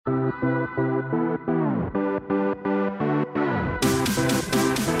Hello,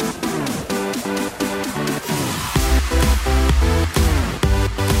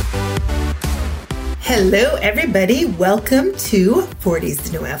 everybody. Welcome to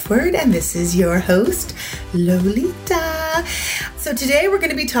 40's the New F Word, and this is your host, Lolita. So today we're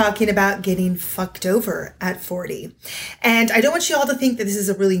going to be talking about getting fucked over at 40. And I don't want you all to think that this is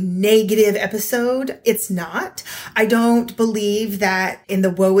a really negative episode. It's not. I don't believe that in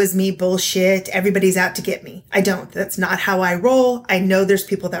the woe is me bullshit, everybody's out to get me. I don't. That's not how I roll. I know there's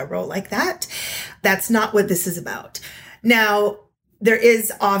people that roll like that. That's not what this is about. Now, there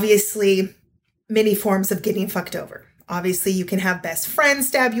is obviously many forms of getting fucked over. Obviously, you can have best friends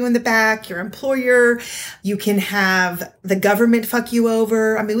stab you in the back, your employer, you can have the government fuck you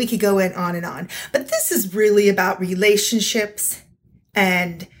over. I mean, we could go on and on. But this is really about relationships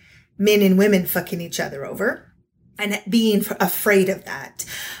and men and women fucking each other over and being afraid of that.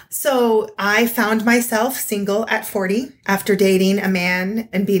 So I found myself single at 40 after dating a man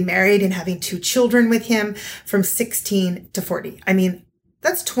and being married and having 2 children with him from 16 to 40. I mean,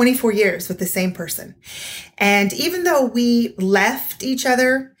 that's 24 years with the same person. And even though we left each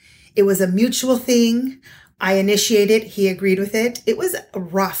other, it was a mutual thing. I initiated, he agreed with it. It was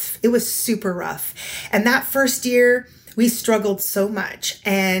rough. It was super rough. And that first year, we struggled so much.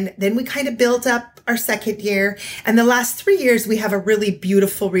 And then we kind of built up our second year. And the last 3 years, we have a really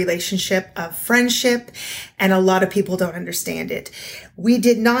beautiful relationship of friendship. And a lot of people don't understand it. We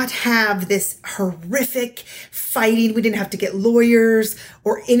did not have this horrific fighting. We didn't have to get lawyers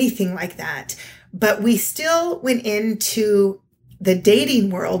or anything like that. But we still went into the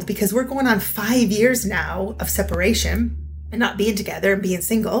dating world because we're going on 5 years now of separation and not being together and being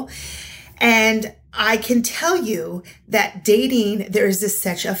single. And I can tell you that dating, there is this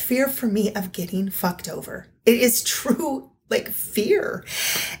such a fear for me of getting fucked over. It is true, like fear.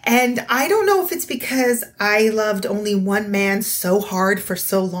 And I don't know if it's because I loved only one man so hard for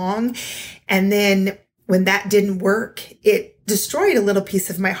so long. And then when that didn't work, it destroyed a little piece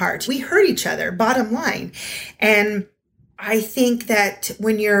of my heart. We hurt each other, bottom line. And I think that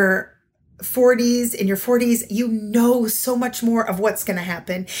when you're in your 40s, you know so much more of what's going to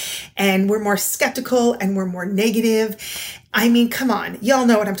happen. And we're more skeptical and we're more negative. I mean, come on. Y'all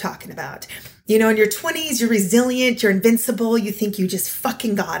know what I'm talking about. You know, in your 20s, you're resilient, you're invincible. You think you just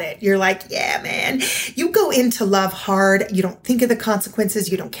fucking got it. You're like, yeah, man. You go into love hard. You don't think of the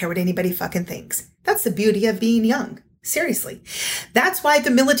consequences. You don't care what anybody fucking thinks. That's the beauty of being young. Seriously. That's why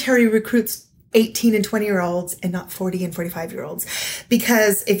the military recruits 18 and 20-year-olds and not 40 and 45-year-olds.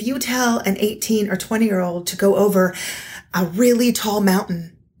 Because if you tell an 18 or 20-year-old to go over a really tall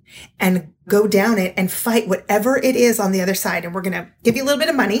mountain and go down it and fight whatever it is on the other side, and we're going to give you a little bit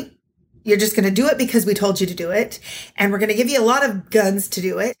of money. You're just going to do it because we told you to do it. And we're going to give you a lot of guns to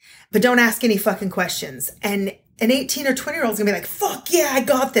do it, but don't ask any fucking questions. And an 18 or 20-year-old is going to be like, fuck yeah, I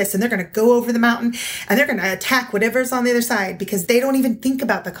got this. And they're going to go over the mountain and they're going to attack whatever's on the other side because they don't even think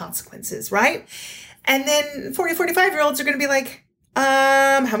about the consequences, right? And then 40, 45-year-olds are going to be like,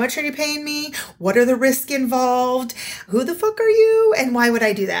 how much are you paying me? What are the risks involved? Who the fuck are you? And why would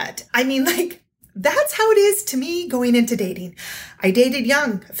I do that? I mean, like, that's how it is to me going into dating. I dated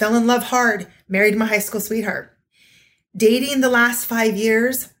young, fell in love hard, married my high school sweetheart. Dating the last 5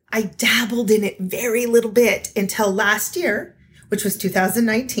 years, I dabbled in it very little bit until last year, which was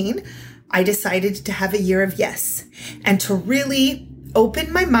 2019. I decided to have a year of yes and to really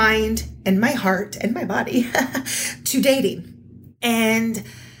open my mind and my heart and my body to dating. And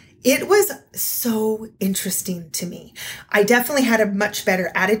it was so interesting to me. I definitely had a much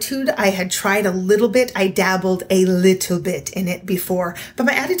better attitude. I had tried a little bit. I dabbled a little bit in it before, but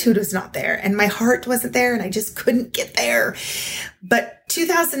my attitude was not there and my heart wasn't there and I just couldn't get there. But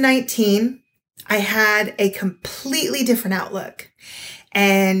 2019, I had a completely different outlook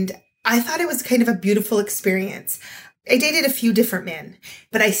and I thought it was kind of a beautiful experience. I dated a few different men,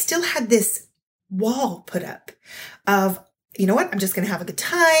 but I still had this wall put up of, you know what? I'm just going to have a good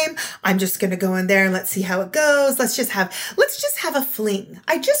time. I'm just going to go in there and let's see how it goes. Let's just have a fling.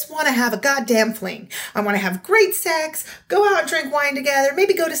 I just want to have a goddamn fling. I want to have great sex, go out and drink wine together,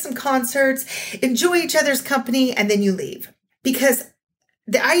 maybe go to some concerts, enjoy each other's company, and then you leave. Because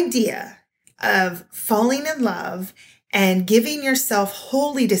the idea of falling in love and giving yourself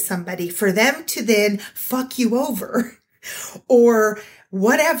wholly to somebody for them to then fuck you over or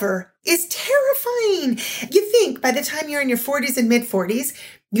whatever is terrifying. You think by the time you're in your 40s and mid 40s,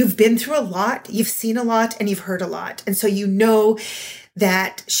 you've been through a lot, you've seen a lot, and you've heard a lot. And so you know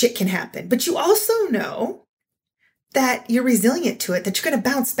that shit can happen. But you also know that you're resilient to it, that you're going to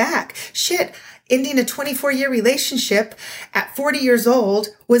bounce back. Shit, ending a 24-year relationship at 40 years old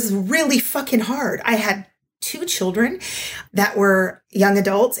was really fucking hard. I had 2 children that were young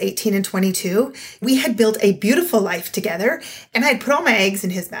adults, 18 and 22. We had built a beautiful life together, and I'd put all my eggs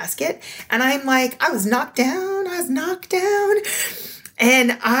in his basket. And I'm like, I was knocked down.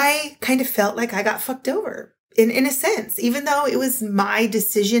 And I kind of felt like I got fucked over in a sense, even though it was my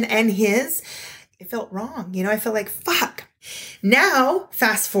decision and his. It felt wrong. I felt like, fuck. Now,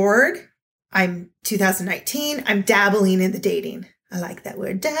 fast forward, I'm 2019. I'm dabbling in the dating. I like that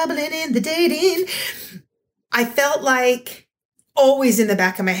word, dabbling in the dating. I felt like always in the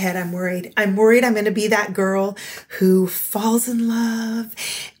back of my head, I'm worried. I'm going to be that girl who falls in love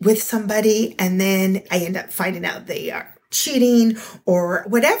with somebody and then I end up finding out they are cheating or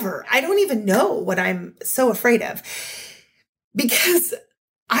whatever. I don't even know what I'm so afraid of because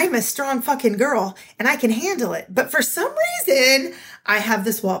I'm a strong fucking girl and I can handle it. But for some reason, I have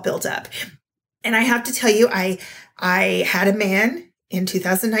this wall built up. And I have to tell you, I had a man in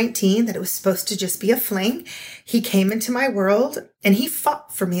 2019 that it was supposed to just be a fling. He came into my world and he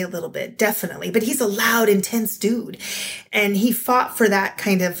fought for me a little bit, definitely. But he's a loud, intense dude. And he fought for that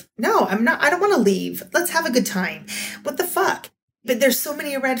kind of, no, I don't want to leave. Let's have a good time. What the fuck? But there's so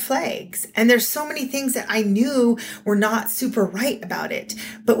many red flags and there's so many things that I knew were not super right about it.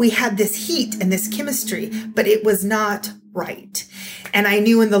 But we had this heat and this chemistry, but it was not right. And I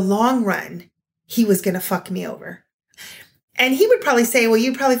knew in the long run, he was going to fuck me over. And he would probably say, well,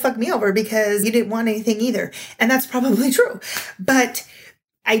 you probably fucked me over because you didn't want anything either. And that's probably true. But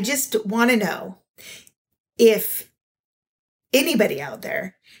I just want to know if anybody out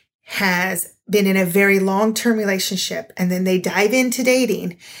there has been in a very long-term relationship and then they dive into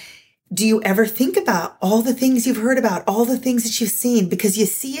dating. Do you ever think about all the things you've heard about, all the things that you've seen? Because you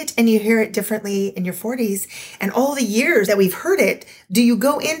see it and you hear it differently in your 40s. And all the years that we've heard it, do you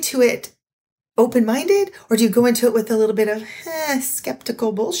go into it open-minded or do you go into it with a little bit of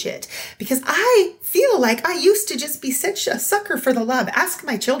skeptical bullshit? Because I feel like I used to just be such a sucker for the love. Ask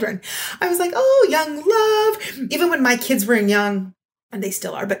my children. I was like, oh, young love. Even when my kids were young, and they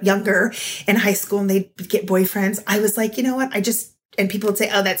still are, but younger in high school and they'd get boyfriends, I was like, you know what? And people would say,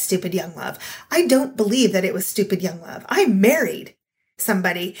 oh, that's stupid young love. I don't believe that it was stupid young love. I married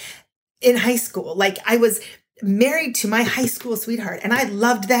somebody in high school. Like I was married to my high school sweetheart and I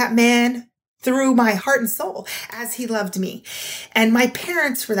loved that man through my heart and soul as he loved me. And my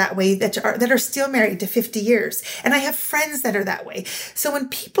parents were that way that are still married to 50 years. And I have friends that are that way. So when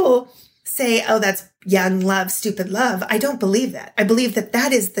people say, oh, that's young love, stupid love, I don't believe that. I believe that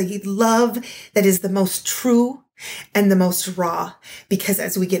that is the love that is the most true and the most raw. Because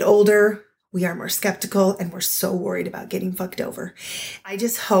as we get older, we are more skeptical and we're so worried about getting fucked over. I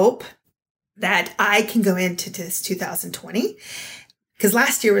just hope that I can go into this 2020 because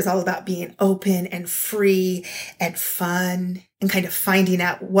last year was all about being open and free and fun and kind of finding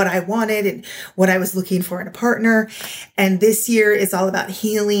out what I wanted and what I was looking for in a partner. And this year is all about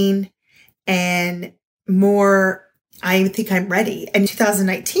healing and more. I think I'm ready. In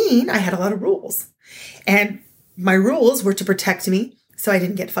 2019, I had a lot of rules and my rules were to protect me so I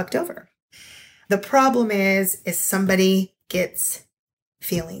didn't get fucked over. The problem is somebody gets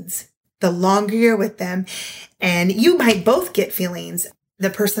feelings. The longer you're with them, and you might both get feelings. The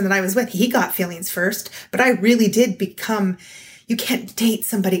person that I was with, he got feelings first, but I really did become, you can't date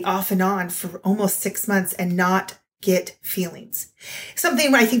somebody off and on for almost 6 months and not get feelings.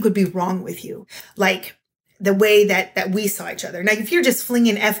 Something I think would be wrong with you, like the way that we saw each other. Now, if you're just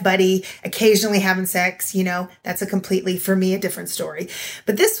flinging F-buddy, occasionally having sex, that's a completely, for me, a different story.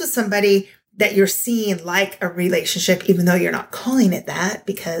 But this was somebody that you're seeing like a relationship, even though you're not calling it that,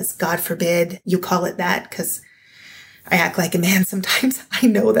 because God forbid you call it that, because I act like a man sometimes. I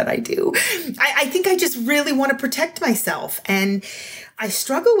know that I do. I think I just really want to protect myself. And I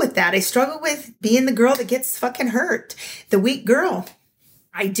struggle with that. I struggle with being the girl that gets fucking hurt, the weak girl.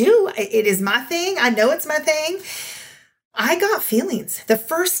 I do. It is my thing. I know it's my thing. I got feelings the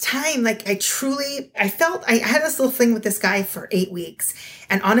first time. Like I felt I had this little thing with this guy for 8 weeks.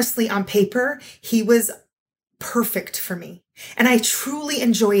 And honestly, on paper, he was perfect for me. And I truly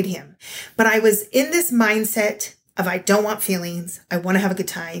enjoyed him. But I was in this mindset of I don't want feelings. I want to have a good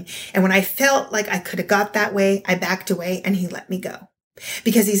time. And when I felt like I could have got that way, I backed away and he let me go.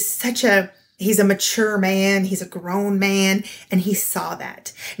 Because he's a mature man. He's a grown man. And he saw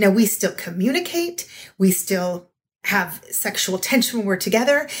that. Now we still communicate. We still have sexual tension when we're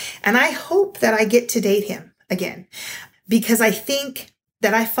together. And I hope that I get to date him again, because I think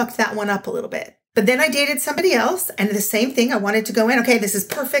that I fucked that one up a little bit. But then I dated somebody else and the same thing. I wanted to go in. Okay, this is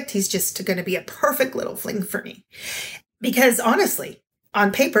perfect. He's just going to be a perfect little fling for me. Because honestly,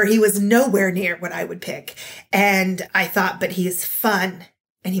 on paper, he was nowhere near what I would pick. And I thought, but he's fun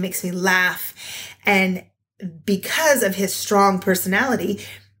and he makes me laugh. And because of his strong personality,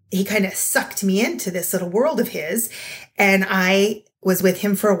 he kind of sucked me into this little world of his. And I was with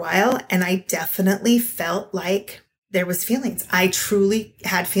him for a while, and I definitely felt like there was feelings. I truly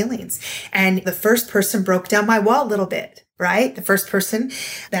had feelings. And the first person broke down my wall a little bit, right? The first person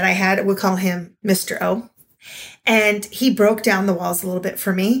that I had, we'll call him Mr. O. And he broke down the walls a little bit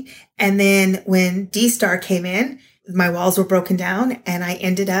for me. And then when D-Star came in, my walls were broken down, and I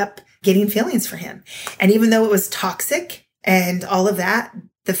ended up getting feelings for him. And even though it was toxic and all of that,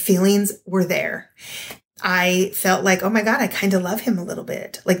 the feelings were there. I felt like, oh my God, I kind of love him a little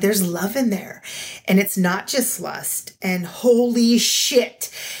bit. Like there's love in there, and it's not just lust, and holy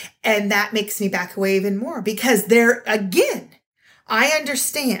shit. And that makes me back away even more, because there again, I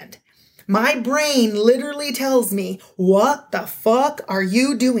understand. My brain literally tells me, what the fuck are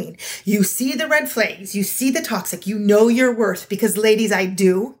you doing? You see the red flags, you see the toxic, you know your worth, because ladies, I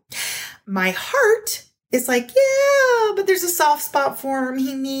do. My heart is like, yeah, but there's a soft spot for him.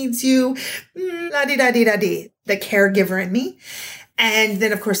 He needs you. La-di-da-di-da-di. The caregiver in me. And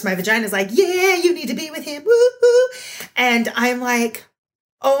then, of course, my vagina is like, yeah, you need to be with him. Woo-hoo. And I'm like,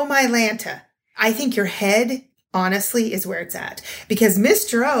 oh, my Lanta. I think your head, honestly, is where it's at. Because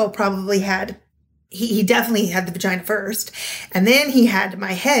Mr. O probably had, he definitely had the vagina first. And then he had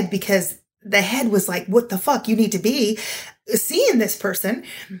my head, because the head was like, what the fuck? You need to be seeing this person.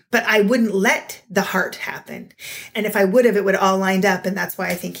 But I wouldn't let the heart happen. And if I would have, it would all lined up. And that's why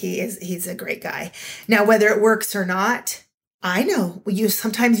I think he's a great guy. Now, whether it works or not, I know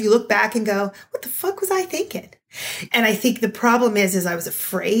sometimes you look back and go, what the fuck was I thinking? And I think the problem is I was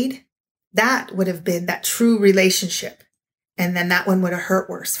afraid that would have been that true relationship. And then that one would have hurt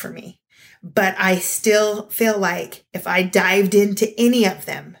worse for me. But I still feel like if I dived into any of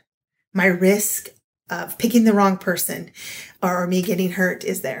them, my risk of picking the wrong person or me getting hurt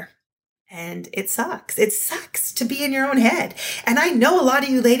is there. And it sucks. It sucks to be in your own head. And I know a lot of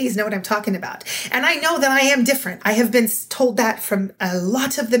you ladies know what I'm talking about. And I know that I am different. I have been told that from a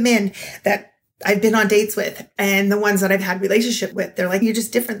lot of the men that I've been on dates with, and the ones that I've had relationship with. They're like, you're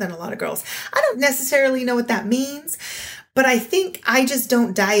just different than a lot of girls. I don't necessarily know what that means, but I think I just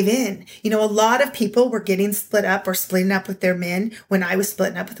don't dive in. A lot of people were getting split up or splitting up with their men when I was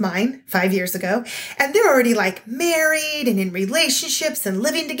splitting up with mine 5 years ago. And they're already like married and in relationships and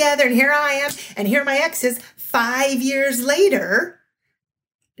living together. And here I am. And here are my exes 5 years later,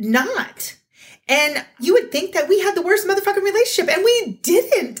 not. And you would think that we had the worst motherfucking relationship, and we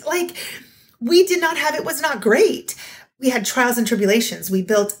didn't. We did not have, it was not great. We had trials and tribulations. We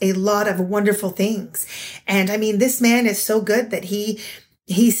built a lot of wonderful things. And I mean, this man is so good that he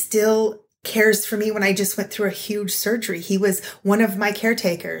still cares for me when I just went through a huge surgery. He was one of my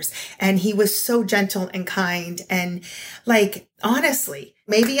caretakers, and he was so gentle and kind. And honestly,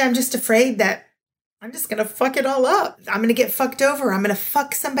 maybe I'm just afraid that I'm just going to fuck it all up. I'm going to get fucked over. I'm going to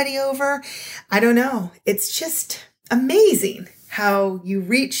fuck somebody over. I don't know. It's just amazing how you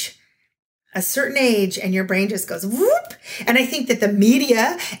reach a certain age and your brain just goes whoop. And I think that the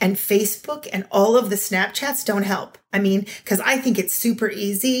media and Facebook and all of the Snapchats don't help. I mean, because I think it's super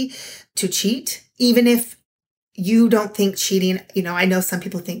easy to cheat, even if you don't think cheating, I know some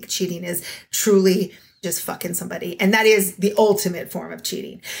people think cheating is truly just fucking somebody. And that is the ultimate form of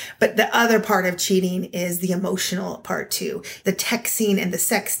cheating. But the other part of cheating is the emotional part too. The texting and the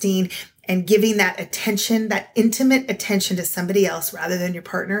sexting and giving that attention, that intimate attention to somebody else rather than your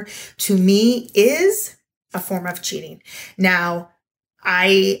partner, to me is a form of cheating. Now,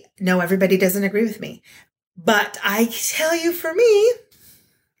 I know everybody doesn't agree with me, but I tell you, for me,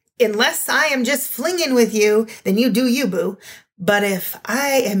 unless I am just flinging with you, then you do you, boo. But if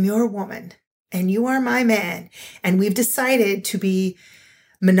I am your woman and you are my man, and we've decided to be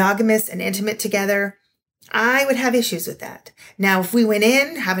monogamous and intimate together, I would have issues with that. Now, if we went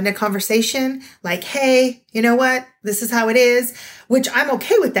in having a conversation like, hey, you know what? This is how it is, which I'm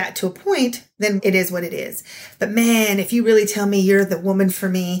okay with that to a point, then it is what it is. But man, if you really tell me you're the woman for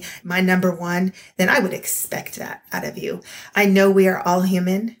me, my number one, then I would expect that out of you. I know we are all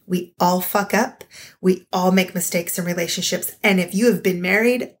human. We all fuck up. We all make mistakes in relationships. And if you have been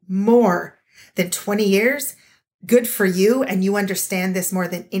married more than 20 years, good for you, and you understand this more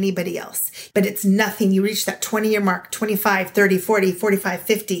than anybody else. But it's nothing. You reach that 20-year mark, 25, 30, 40, 45,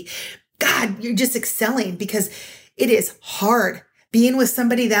 50. God, you're just excelling, because it is hard. Being with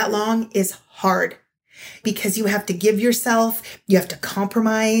somebody that long is hard, because you have to give yourself, you have to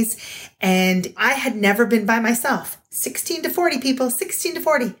compromise. And I had never been by myself. 16 to 40 people, 16 to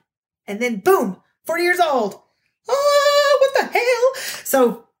 40. And then boom, 40 years old. Oh, what the hell?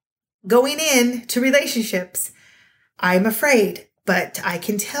 So going into relationships, I'm afraid, but I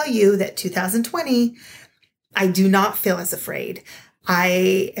can tell you that 2020, I do not feel as afraid.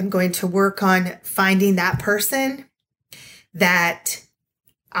 I am going to work on finding that person that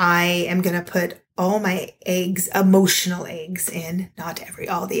I am going to put all my eggs, emotional eggs in, not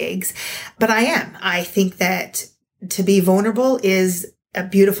all the eggs, but I am. I think that to be vulnerable is a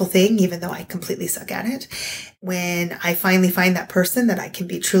beautiful thing, even though I completely suck at it. When I finally find that person that I can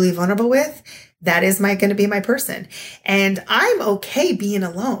be truly vulnerable with, that is going to be my person. And I'm okay being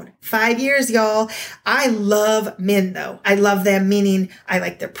alone. 5 years, y'all. I love men though. I love them, meaning I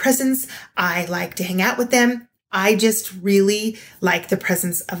like their presence. I like to hang out with them. I just really like the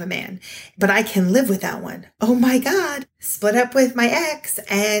presence of a man, but I can live without one. Oh my God. Split up with my ex,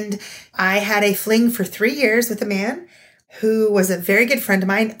 and I had a fling for 3 years with a man who was a very good friend of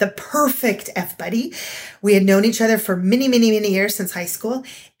mine, the perfect F buddy. We had known each other for many, many, many years since high school.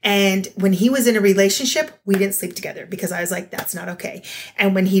 And when he was in a relationship, we didn't sleep together because I was like, that's not okay.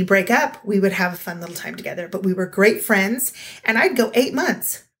 And when he'd break up, we would have a fun little time together, but we were great friends. And I'd go 8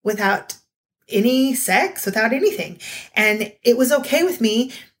 months without any sex, without anything. And it was okay with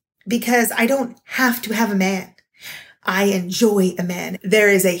me because I don't have to have a man. I enjoy a man. There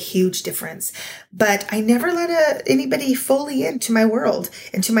is a huge difference, but I never let anybody fully into my world,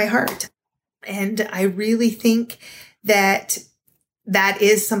 into my heart. And I really think that that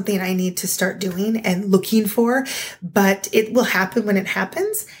is something I need to start doing and looking for, but it will happen when it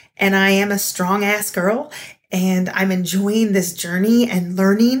happens. And I am a strong ass girl, and I'm enjoying this journey and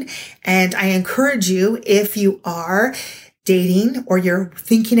learning. And I encourage you, if you are dating or you're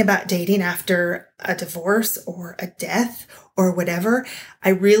thinking about dating after a divorce or a death or whatever, I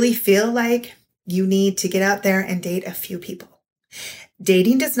really feel like you need to get out there and date a few people.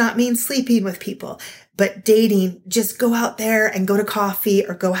 Dating does not mean sleeping with people, but dating, just go out there and go to coffee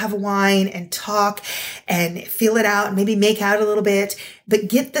or go have a wine and talk and feel it out, maybe make out a little bit, but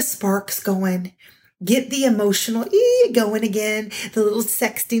get the sparks going. Get the emotional going again, the little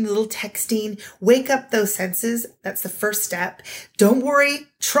sexting, the little texting, wake up those senses. That's the first step. Don't worry.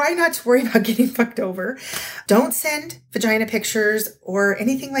 Try not to worry about getting fucked over. Don't send vagina pictures or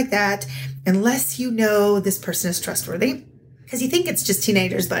anything like that unless you know this person is trustworthy. Because you think it's just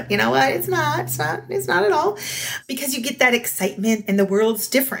teenagers, but you know what? It's not at all. Because you get that excitement and the world's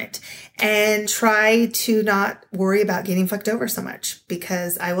different. And try to not worry about getting fucked over so much,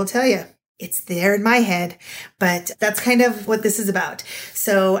 because I will tell you, it's there in my head, but that's kind of what this is about.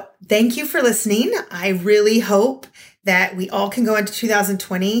 So thank you for listening. I really hope that we all can go into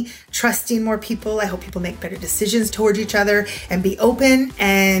 2020 trusting more people. I hope people make better decisions towards each other and be open.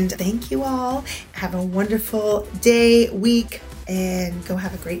 And thank you all. Have a wonderful day, week, and go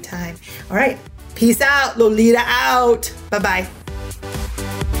have a great time. All right. Peace out. Lolita out. Bye-bye.